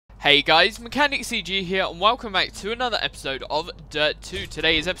Hey guys, Mechanic CG here, and welcome back to another episode of Dirt 2.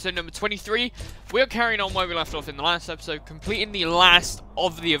 Today is episode number 23. We are carrying on where we left off in the last episode, completing the last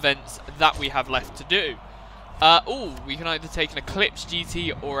of the events that we have left to do. We can either take an Eclipse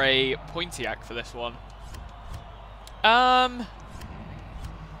GT or a Pontiac for this one.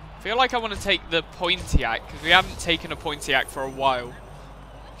 Feel like I want to take the Pontiac, because we haven't taken a Pontiac for a while.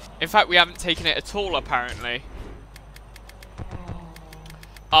 In fact, we haven't taken it at all, apparently.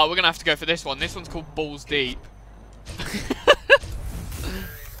 Oh, we're going to have to go for this one. This one's called Balls Deep.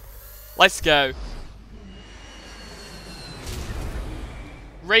 Let's go.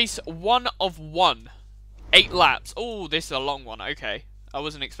 Race 1 of 1. 8 laps. Oh, this is a long one. Okay. I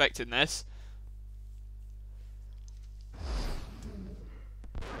wasn't expecting this.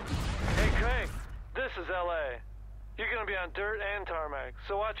 Hey, Craig. This is LA. You're going to be on dirt and tarmac,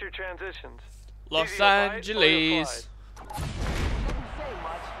 so watch your transitions. Los Angeles.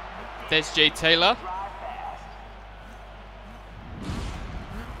 There's Jay Taylor.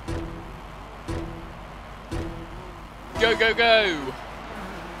 Go, go, go.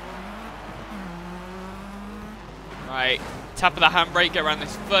 Right. Tap of the handbrake, get around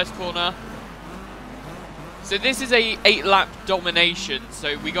this first corner. So this is a 8-lap domination,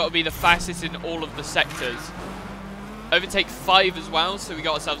 so we got to be the fastest in all of the sectors. Overtake 5 as well, so we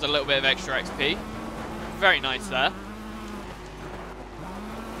got ourselves a little bit of extra XP. Very nice there.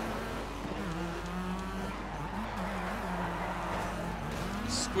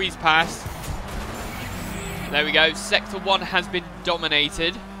 Squeeze past. There we go. Sector 1 has been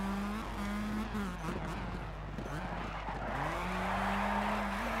dominated.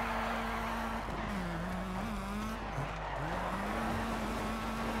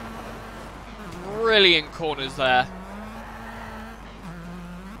 Brilliant corners there.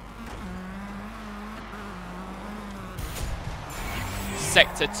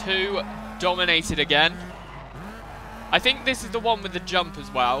 Sector 2 dominated again. I think this is the one with the jump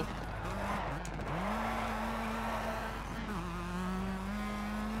as well.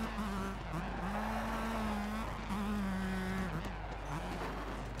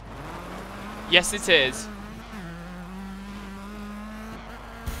 Yes, it is.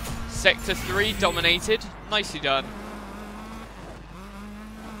 Sector 3 dominated. Nicely done.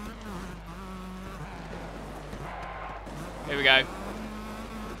 Here we go.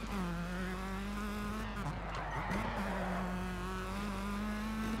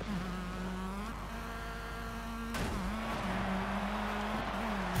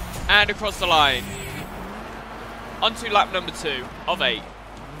 And across the line. Onto lap number 2 of 8.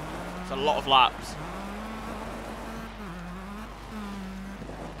 It's a lot of laps.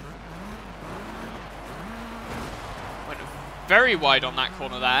 Went very wide on that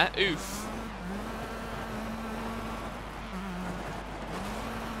corner there. Oof.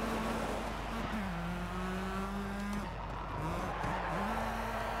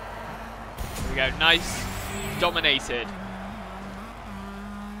 There we go. Nice. Dominated.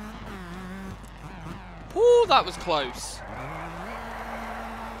 Ooh, that was close.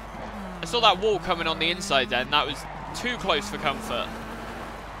 I saw that wall coming on the inside then. That was too close for comfort.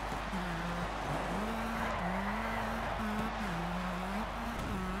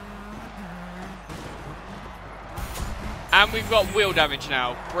 And we've got wheel damage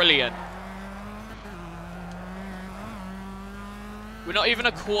now. Brilliant. We're not even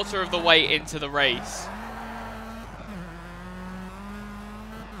a quarter of the way into the race.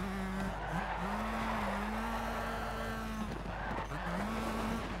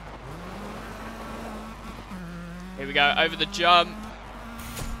 Here we go, over the jump.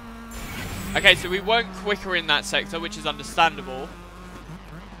 Okay, so we weren't quicker in that sector, which is understandable.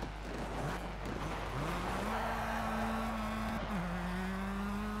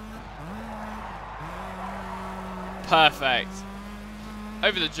 Perfect.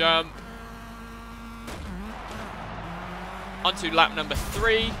 Over the jump. Onto lap number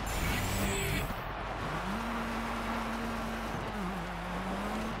 3.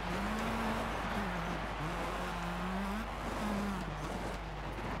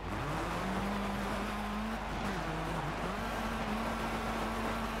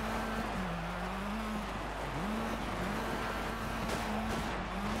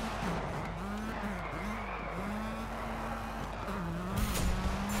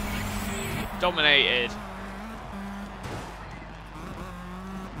 Dominated.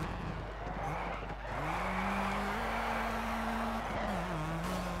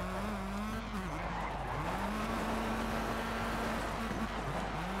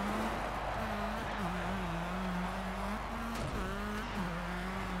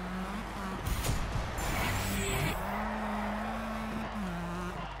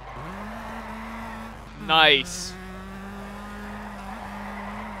 Nice.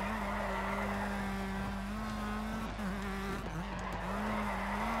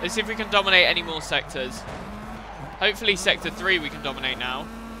 Let's see if we can dominate any more sectors. Hopefully sector 3 we can dominate now.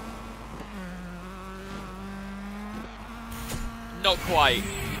 Not quite.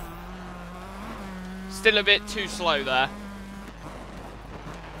 Still a bit too slow there.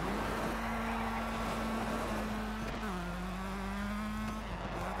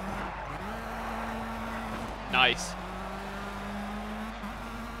 Nice.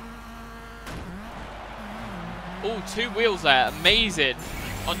 Oh, 2 wheels there. Amazing.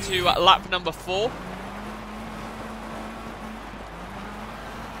 Onto lap number 4.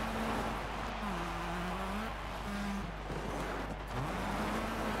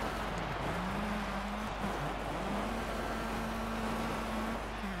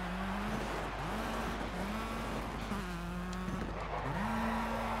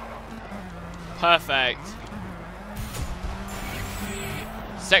 Perfect.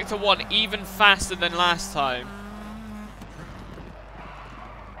 Sector 1 even faster than last time.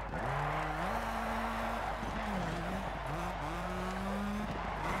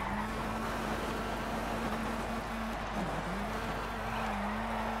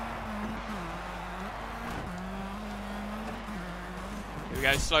 Here we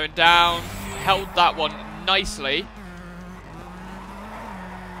go, slowing down. Held that one nicely.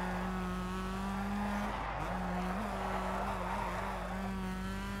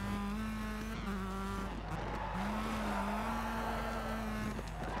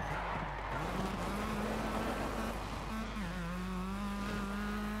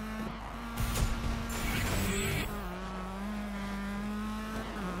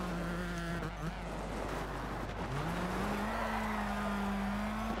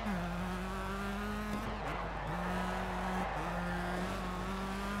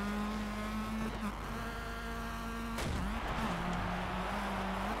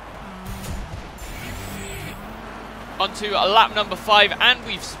 Onto lap number 5, and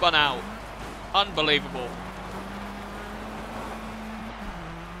we've spun out. Unbelievable.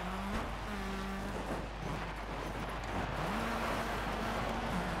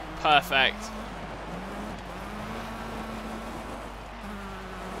 Perfect.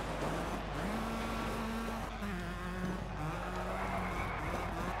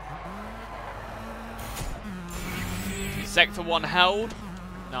 Sector 1 held.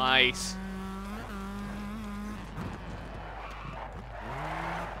 Nice.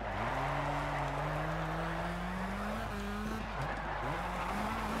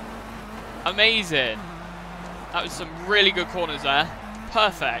 Amazing. That was some really good corners there.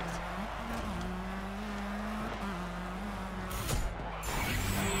 Perfect.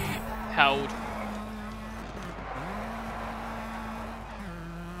 Held.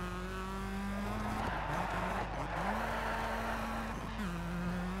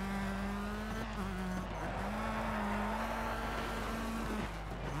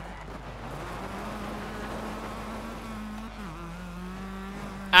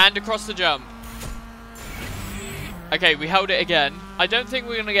 And across the jump. Okay, we held it again. I don't think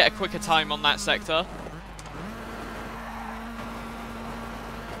we're going to get a quicker time on that sector.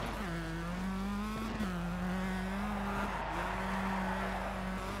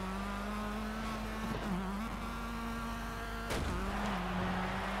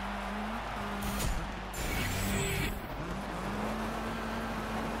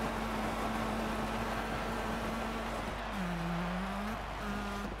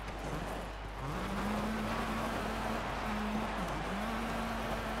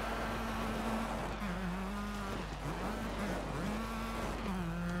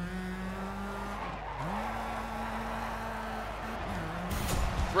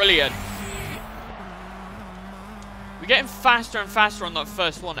 Brilliant. We're getting faster and faster on that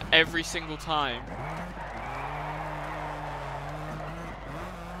first one every single time.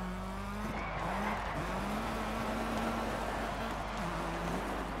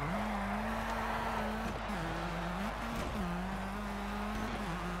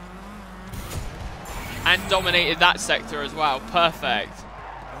 And dominated that sector as well. Perfect.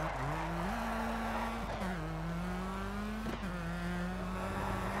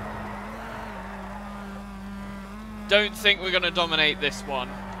 Don't think we're going to dominate this one.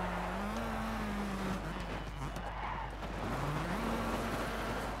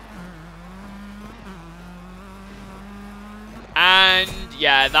 And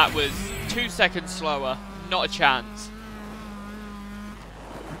yeah, that was 2 seconds slower. Not a chance.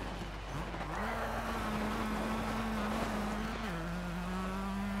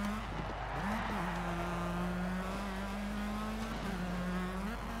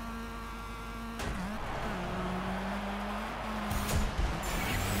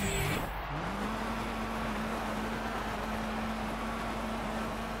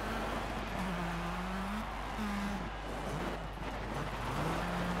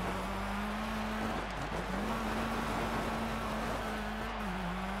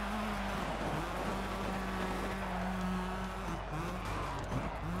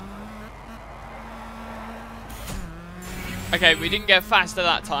 Okay, we didn't get faster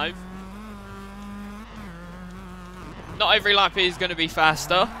that time. Not every lap is going to be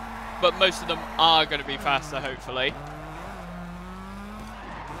faster, but most of them are going to be faster, hopefully.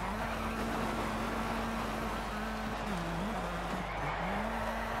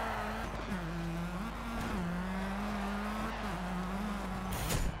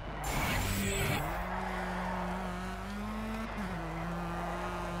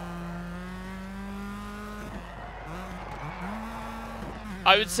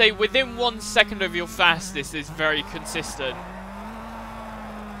 I would say within 1 second of your fastest is very consistent.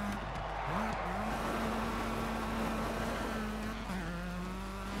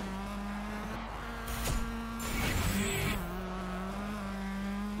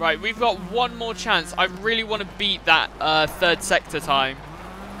 Right, we've got one more chance. I really want to beat that third sector time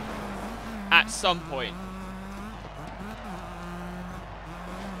at some point.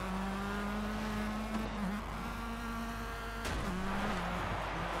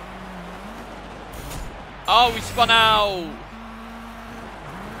 Oh, we spun out.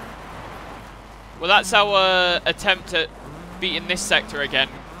 Well, that's our attempt at beating this sector again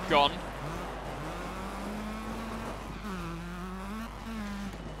gone.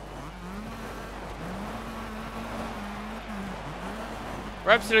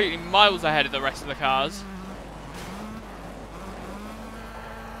 We're absolutely miles ahead of the rest of the cars.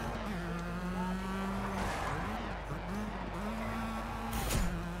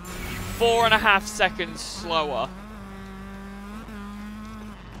 Four and a half seconds slower.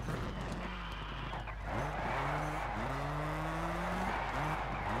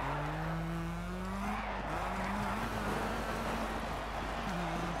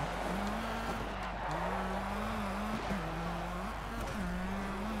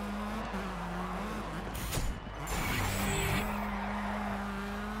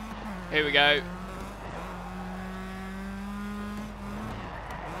 Here we go.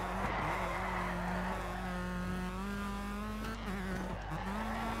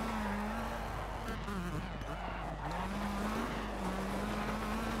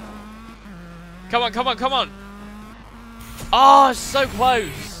 Come on, come on, come on. Oh, so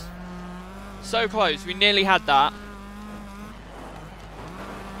close. So close. We nearly had that.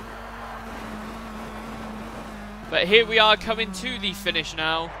 But here we are coming to the finish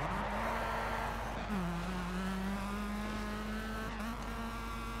now.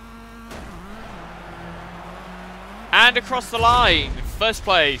 And across the line. First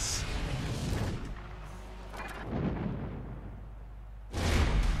place.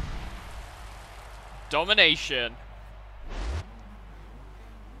 Domination.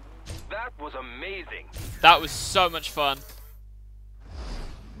 That was amazing. That was so much fun.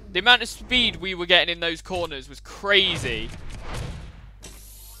 The amount of speed we were getting in those corners was crazy.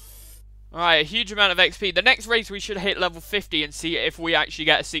 Alright, a huge amount of XP. The next race we should hit level 50 and see if we actually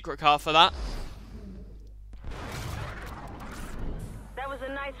get a secret car for that. That was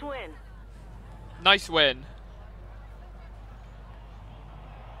a nice win. Nice win.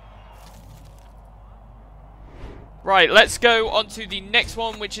 Right, let's go on to the next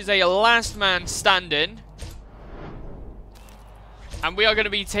one, which is a last man standing. And we are going to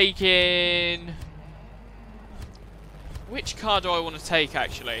be taking... Which car do I want to take,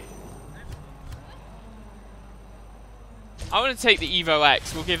 actually? I want to take the Evo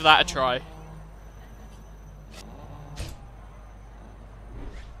X. We'll give that a try.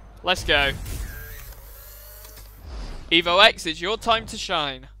 Let's go. Evo X, it's your time to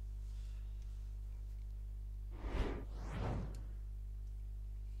shine.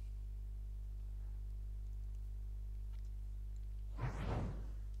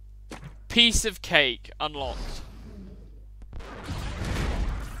 Piece of cake unlocked.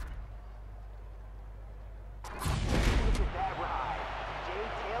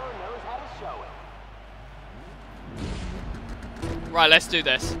 Right, let's do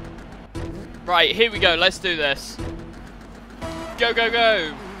this. Right, here we go. Let's do this. Go, go,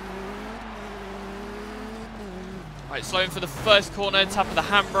 go. Right, slowing for the first corner. Tap of the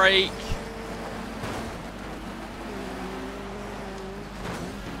handbrake.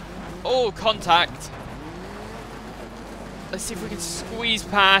 Oh, contact. Let's see if we can squeeze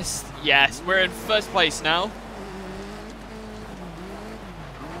past. Yes, we're in first place now.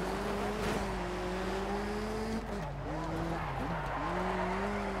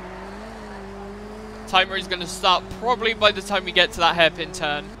 Timer is going to start probably by the time we get to that hairpin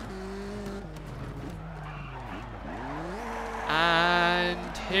turn.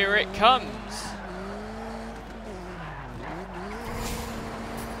 And here it comes.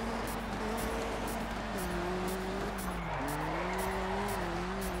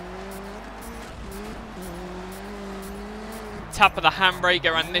 tap of the handbrake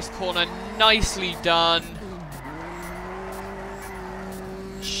around this corner. Nicely done.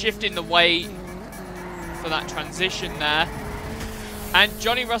 Shifting the weight for that transition there. And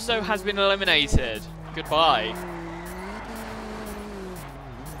Johnny Russo has been eliminated. Goodbye.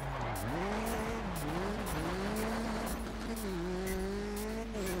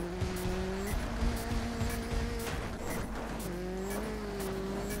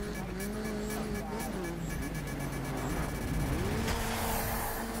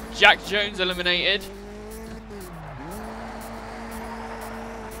 Jack Jones eliminated.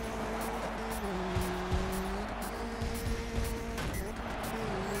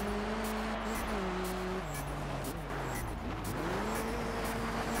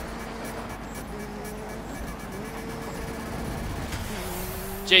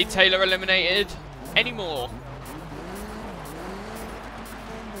 Jay Taylor eliminated. Any more?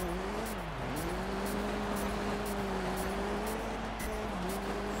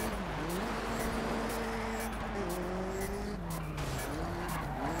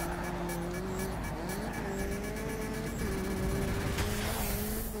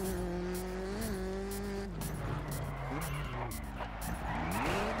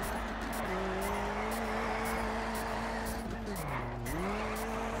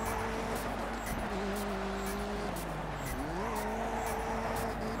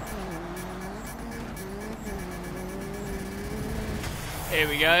 Here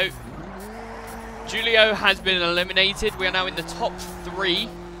we go. Julio has been eliminated. We are now in the top 3.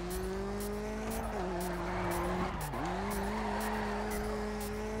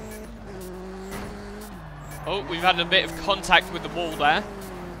 Oh, we've had a bit of contact with the wall there.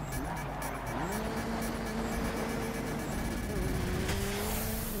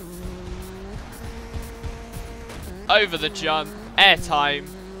 Over the jump. Airtime.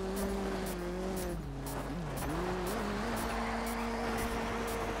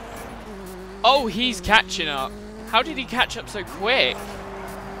 Oh, he's catching up. How did he catch up so quick?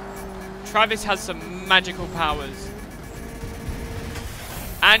 Travis has some magical powers.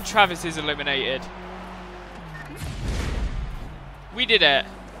 And Travis is eliminated. We did it.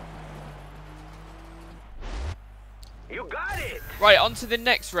 You got it! Right, on to the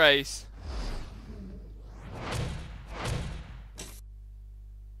next race.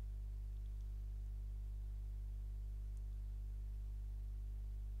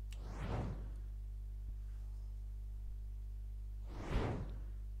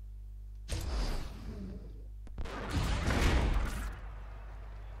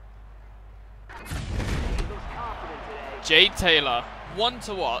 Jade Taylor, one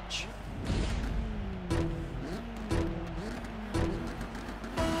to watch.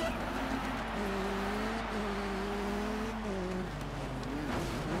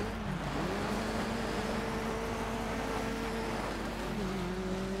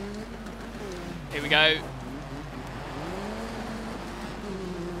 Here we go.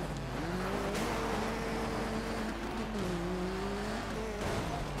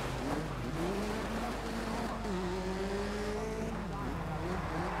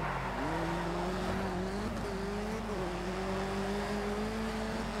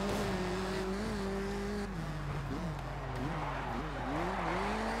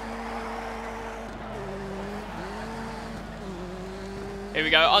 Here we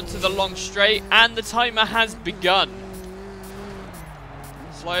go, onto the long straight, and the timer has begun.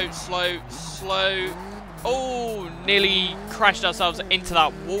 Slow, slow, slow. Oh, nearly crashed ourselves into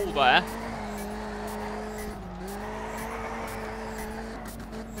that wall there.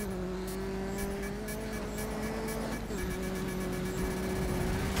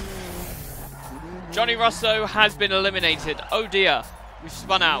 Johnny Russo has been eliminated. Oh dear, we've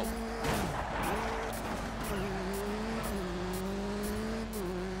spun out.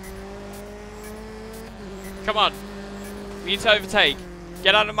 Come on. We need to overtake.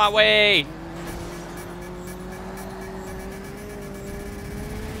 Get out of my way.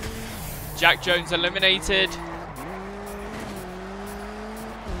 Jack Jones eliminated.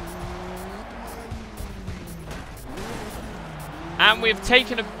 And we've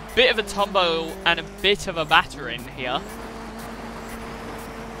taken a bit of a tumble and a bit of a battering here.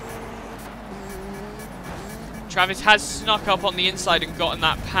 Travis has snuck up on the inside and gotten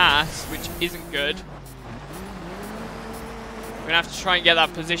that pass, which isn't good. We're going to have to try and get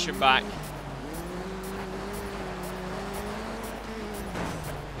that position back.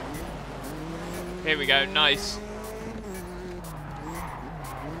 Here we go, nice.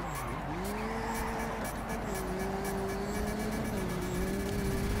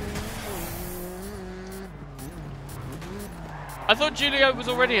 I thought Julio was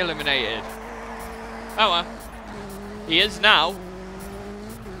already eliminated. Oh well. He is now.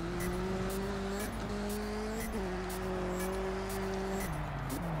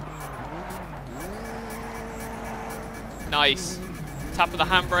 Nice. Tap of the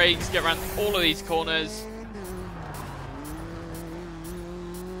handbrakes, get around all of these corners.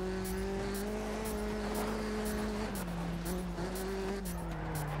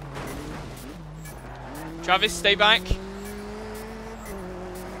 Travis, stay back.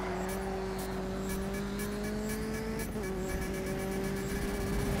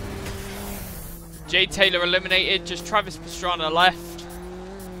 Jay Taylor eliminated, just Travis Pastrana left.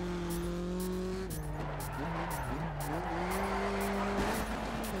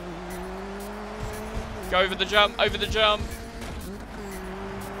 Go over the jump, over the jump.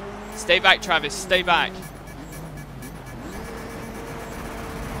 Stay back, Travis, stay back.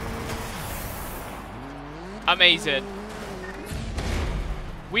 Amazing.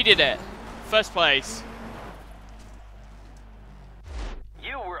 We did it. First place.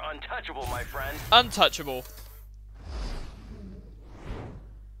 You were untouchable, my friend. Untouchable.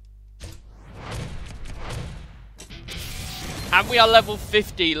 And we are level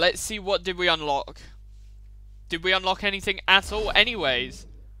 50. Let's see, what did we unlock? Did we unlock anything at all anyways?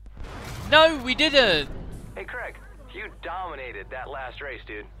 No, we didn't. Hey, Craig, you dominated that last race,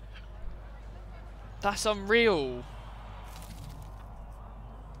 dude. That's unreal.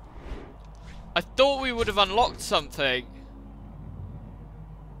 I thought we would have unlocked something.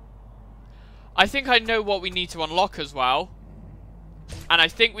 I think I know what we need to unlock as well. And I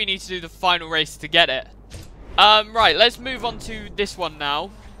think we need to do the final race to get it. Right, let's move on to this one now.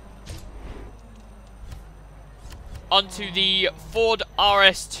 Onto the Ford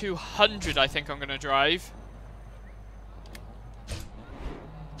RS200, I think I'm going to drive.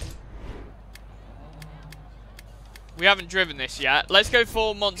 We haven't driven this yet. Let's go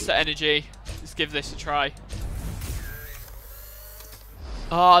for Monster Energy. Let's give this a try.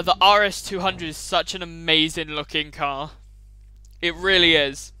 Ah, the RS200 is such an amazing looking car. It really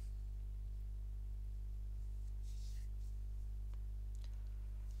is.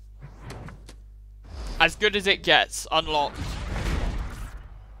 As good as it gets, unlocked.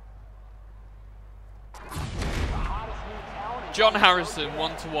 John Harrison,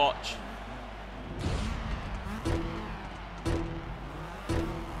 one to watch.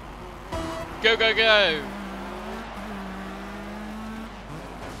 Go, go, go!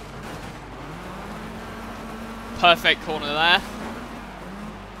 Perfect corner there.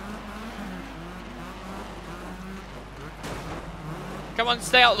 Come on,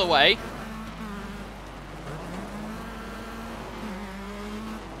 stay out of the way.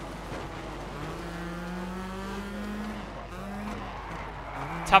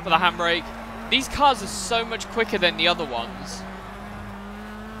 Tap of the handbrake. These cars are so much quicker than the other ones.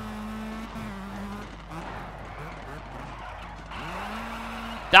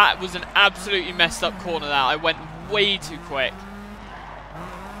 That was an absolutely messed up corner there. I went way too quick.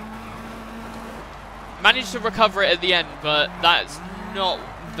 Managed to recover it at the end, but that's not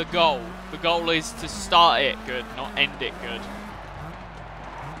the goal. The goal is to start it good, not end it good.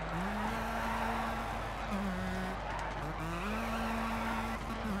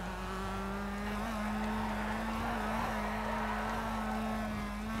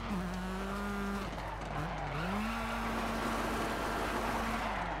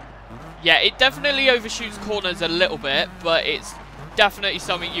 Yeah, it definitely overshoots corners a little bit, but it's definitely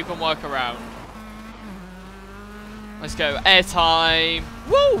something you can work around. Let's go, airtime.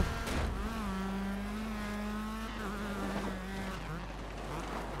 Woo!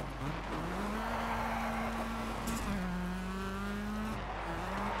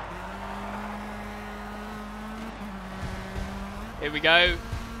 Here we go.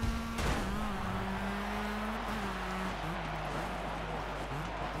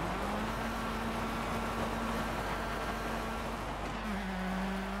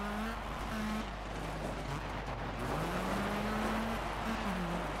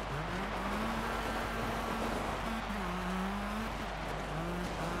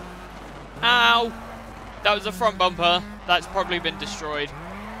 Ow! That was a front bumper. That's probably been destroyed.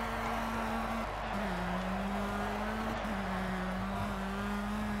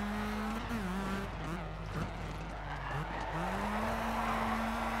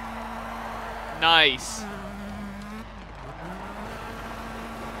 Nice.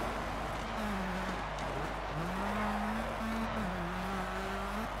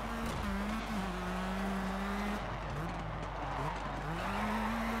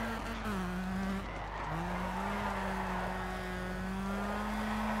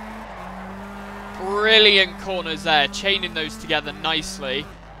 Brilliant corners there, chaining those together nicely.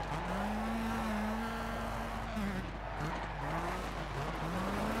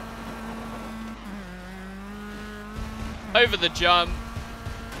 Over the jump.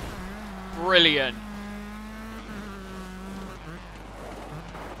 Brilliant.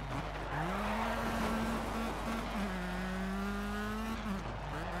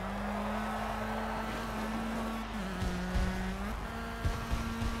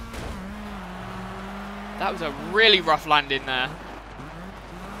 That was a really rough landing there.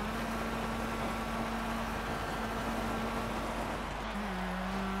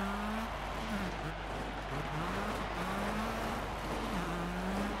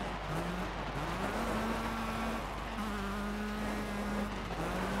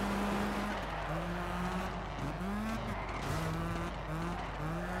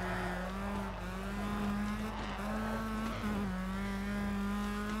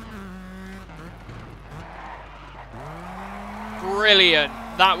 Brilliant.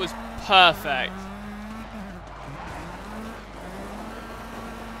 That was perfect.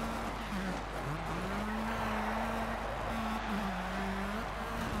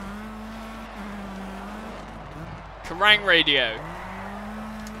 Kerrang radio.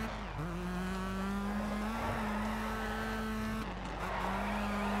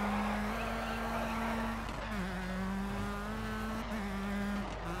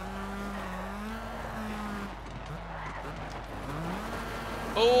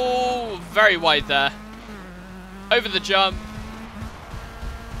 Oh, very wide there. Over the jump.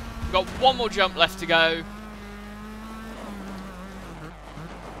 We've got one more jump left to go.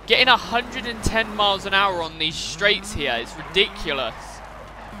 Getting 110 miles an hour on these straights here is ridiculous.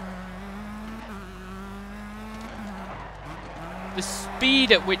 The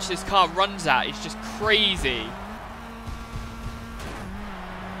speed at which this car runs at is just crazy.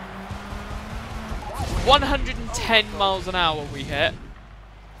 110 miles an hour we hit.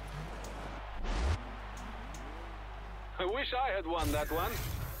 I wish I had won that one.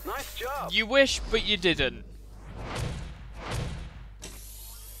 Nice job. You wish, but you didn't.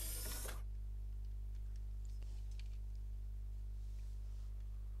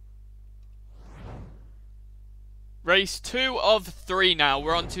 Race 2 of 3 now.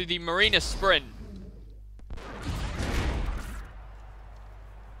 We're on to the Marina Sprint.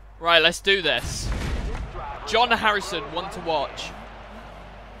 Right, let's do this. John Harrison, one to watch.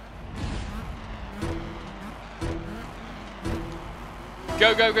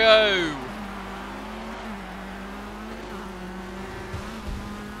 Go, go, go!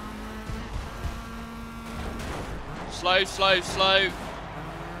 Slow, slow, slow.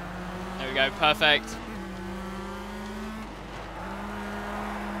 There we go, perfect.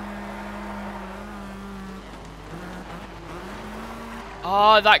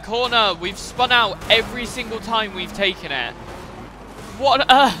 Ah, that corner. We've spun out every single time we've taken it. What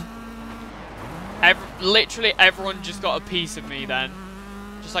on earth? Literally everyone just got a piece of me then.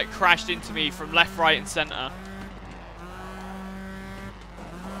 Just like crashed into me from left, right and centre.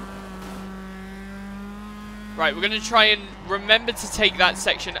 Right, we're going to try and remember to take that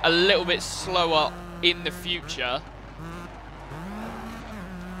section a little bit slower in the future.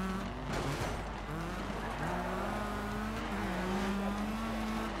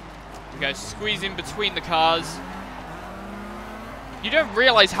 Go squeeze in between the cars. You don't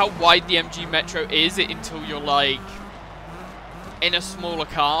realise how wide the MG Metro is until you're like in a smaller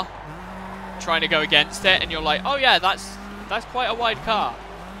car trying to go against it, and you're like, oh yeah, that's quite a wide car.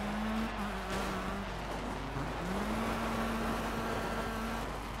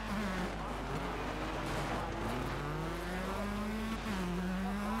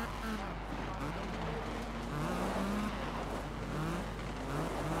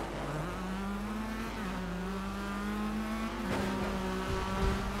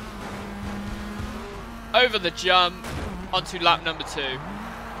 Over the jump, onto lap number 2.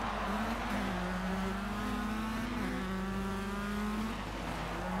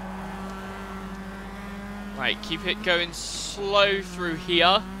 Right, keep it going slow through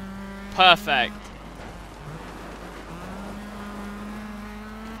here. Perfect.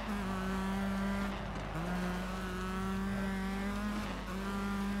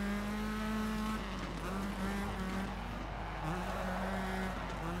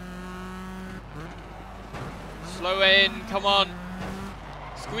 Slow in, come on.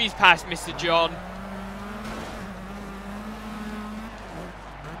 Squeeze past Mr. John.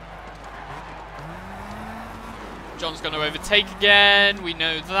 John's going to overtake again, we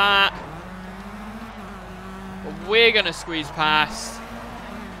know that. But we're going to squeeze past.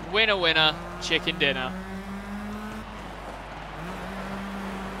 Winner, winner, chicken dinner.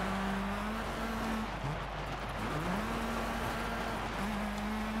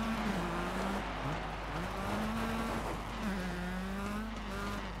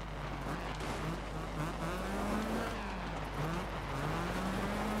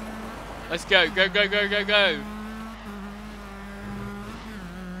 Let's go. Go, go, go, go, go.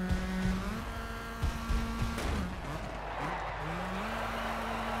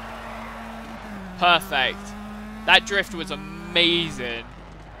 Perfect. That drift was amazing.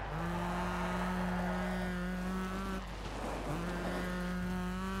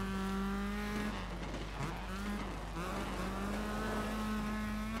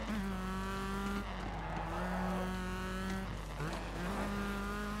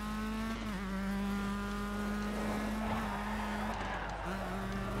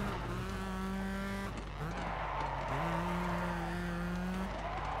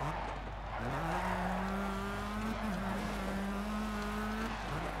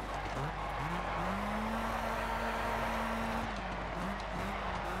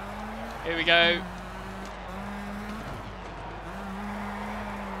 Here we go.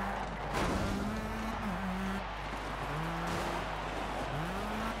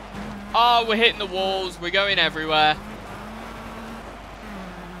 Oh, we're hitting the walls. We're going everywhere.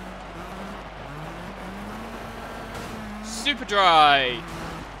 Super dry.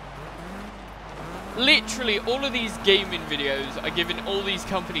 Literally, all of these gaming videos are giving all these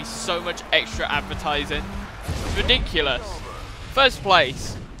companies so much extra advertising. It's ridiculous. First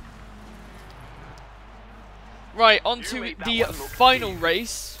place. Right, on to the final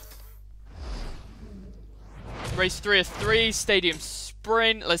race. Race 3 of 3, Stadium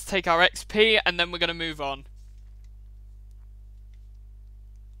Sprint. Let's take our XP and then we're going to move on.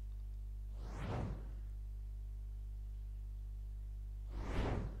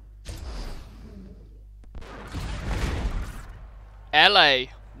 LA,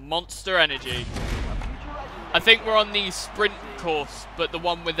 Monster Energy. I think we're on the sprint course, but the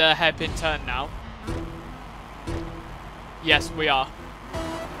one with the hairpin turn now. Yes, we are.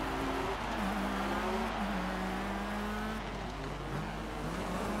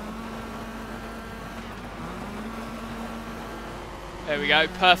 There we go,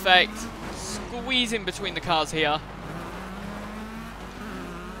 perfect. Squeezing between the cars here.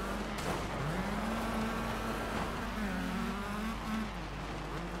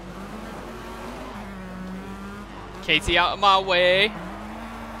 Katie out of my way.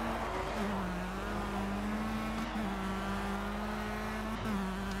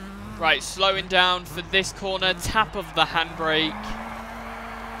 Right, slowing down for this corner. Tap of the handbrake.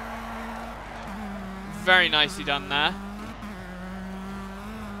 Very nicely done there.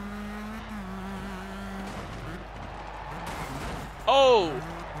 Oh!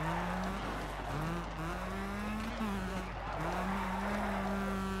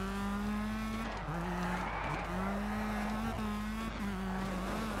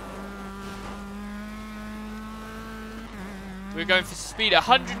 We were going for speed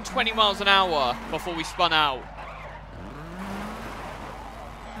 120 miles an hour before we spun out.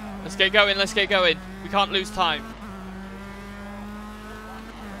 Let's get going, let's get going. We can't lose time.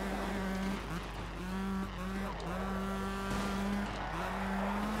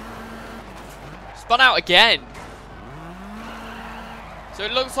 Spun out again. So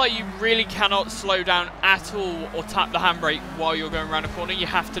it looks like you really cannot slow down at all or tap the handbrake while you're going around a corner. You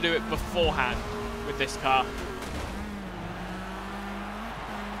have to do it beforehand with this car.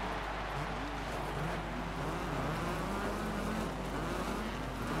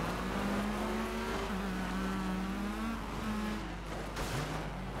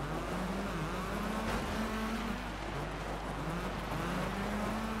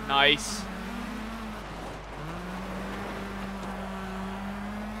 Nice.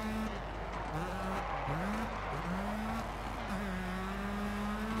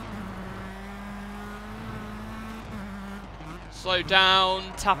 Slow down,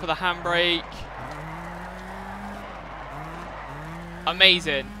 tap of the handbrake.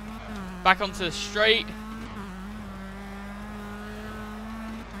 Amazing. Back onto the straight.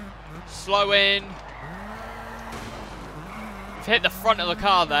 Slow in. We've hit the front of the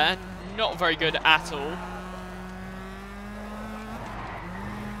car there. Not very good at all.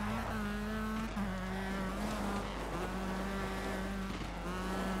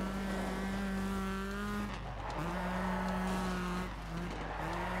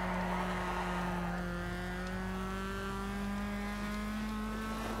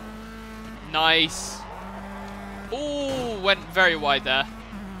 Nice. Ooh, went very wide there.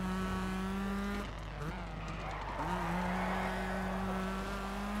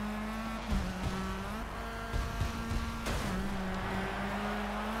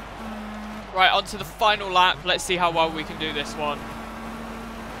 Right, on to the final lap. Let's see how well we can do this one.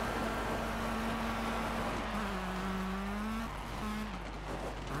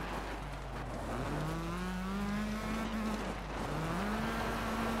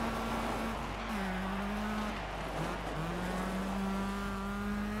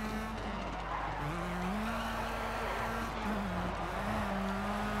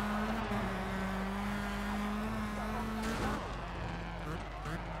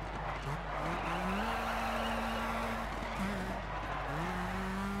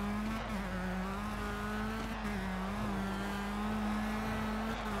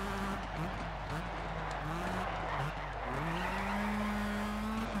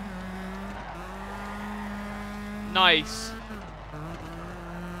 Nice.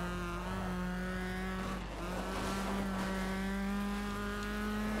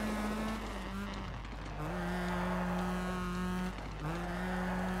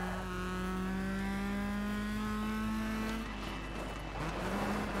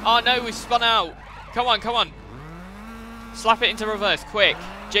 Oh no, we spun out. Come on, come on. Slap it into reverse, quick.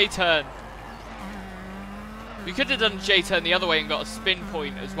 J-turn. We could have done J-turn the other way and got a spin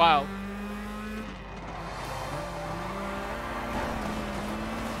point as well.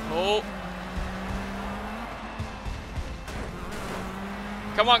 Oh.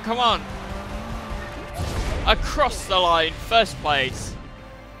 Come on, come on. Across the line, first place.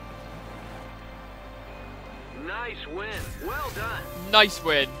 Nice win. Well done. Nice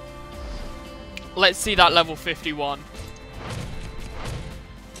win. Let's see that level 51.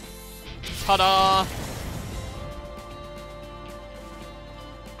 Ta-da!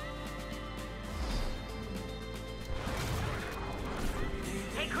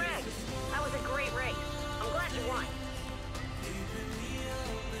 Hey, Craig. That was a great race. I'm glad you won.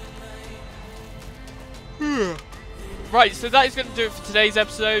 Right, so that is going to do it for today's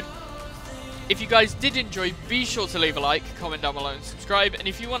episode. If you guys did enjoy, be sure to leave a like, comment down below and subscribe. And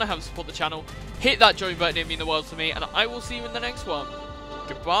if you want to help support the channel, hit that join button, it'd mean the world to me. And I will see you in the next one.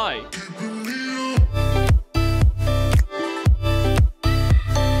 Goodbye.